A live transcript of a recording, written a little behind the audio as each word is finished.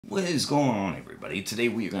What is going on, everybody? Today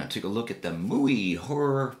we are going to take a look at the Muyi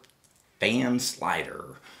Huir fan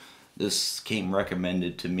slider. This came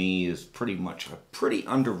recommended to me as pretty much a pretty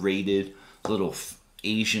underrated little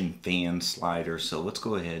Asian fan slider. So let's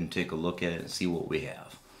go ahead and take a look at it and see what we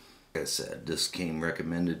have. Like I said, this came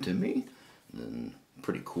recommended to me. And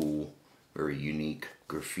pretty cool, very unique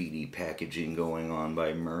graffiti packaging going on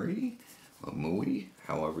by Muyi, or Muyi,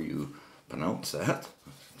 however you pronounce that.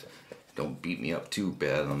 Don't beat me up too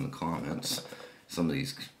bad on the comments. Some of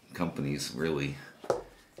these companies really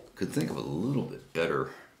could think of a little bit better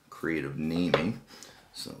creative naming.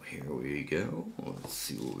 So here we go. Let's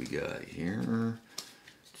see what we got here.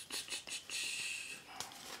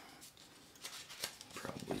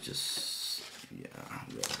 Probably just, yeah,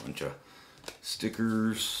 we got a bunch of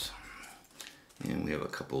stickers. And we have a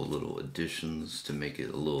couple of little additions to make it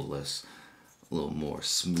a little more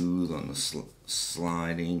smooth on the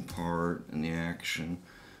sliding part and the action.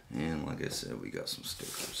 And like I said, we got some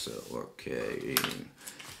stickers. So okay,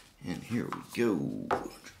 and here we go.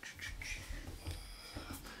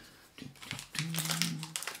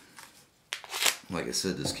 Like I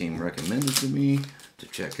said, this came recommended to me to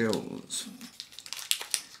check out. It's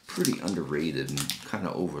pretty underrated and kind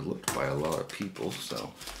of overlooked by a lot of people.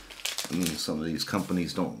 So I mean, some of these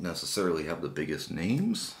companies don't necessarily have the biggest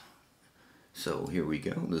names. So here we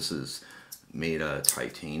go. This is made out of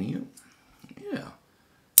titanium. Yeah.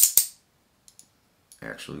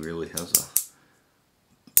 Actually really has a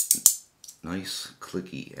nice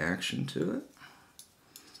clicky action to it.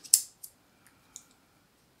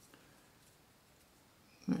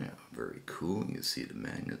 Yeah, very cool. You can see the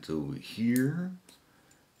magnets over here.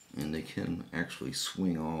 And they can actually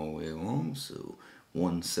swing all the way along. So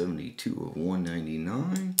 172 of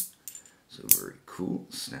 199. So very cool.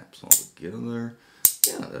 Snaps all together.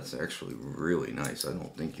 Yeah, that's actually really nice. I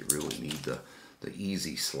don't think you really need the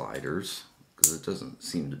easy sliders because it doesn't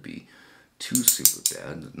seem to be too super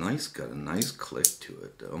bad. Nice, got a nice click to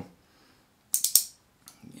it though.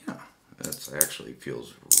 Yeah, that's actually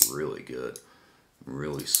feels really good.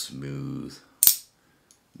 Really smooth.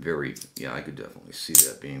 Very, yeah, I could definitely see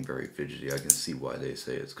that being very fidgety. I can see why they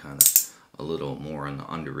say it's kind of a little more on the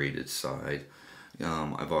underrated side.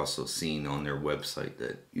 I've also seen on their website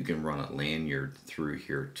that you can run a lanyard through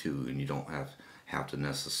here too, and you don't have to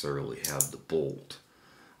necessarily have the bolt.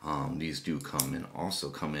 These do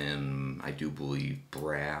also come in, I do believe,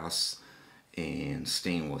 brass and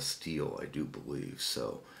stainless steel, I do believe.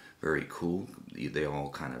 So very cool. They all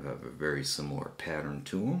kind of have a very similar pattern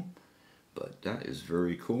to them, but that is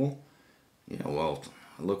very cool. Yeah, well,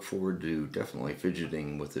 I look forward to definitely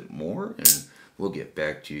fidgeting with it more, and we'll get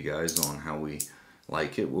back to you guys on how we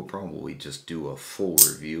like it. We'll probably just do a full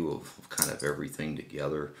review of kind of everything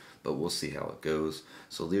together, but we'll see how it goes.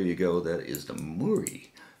 So there you go. That is the Muyi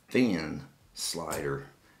fan slider.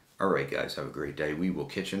 Alright guys, have a great day. We will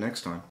catch you next time.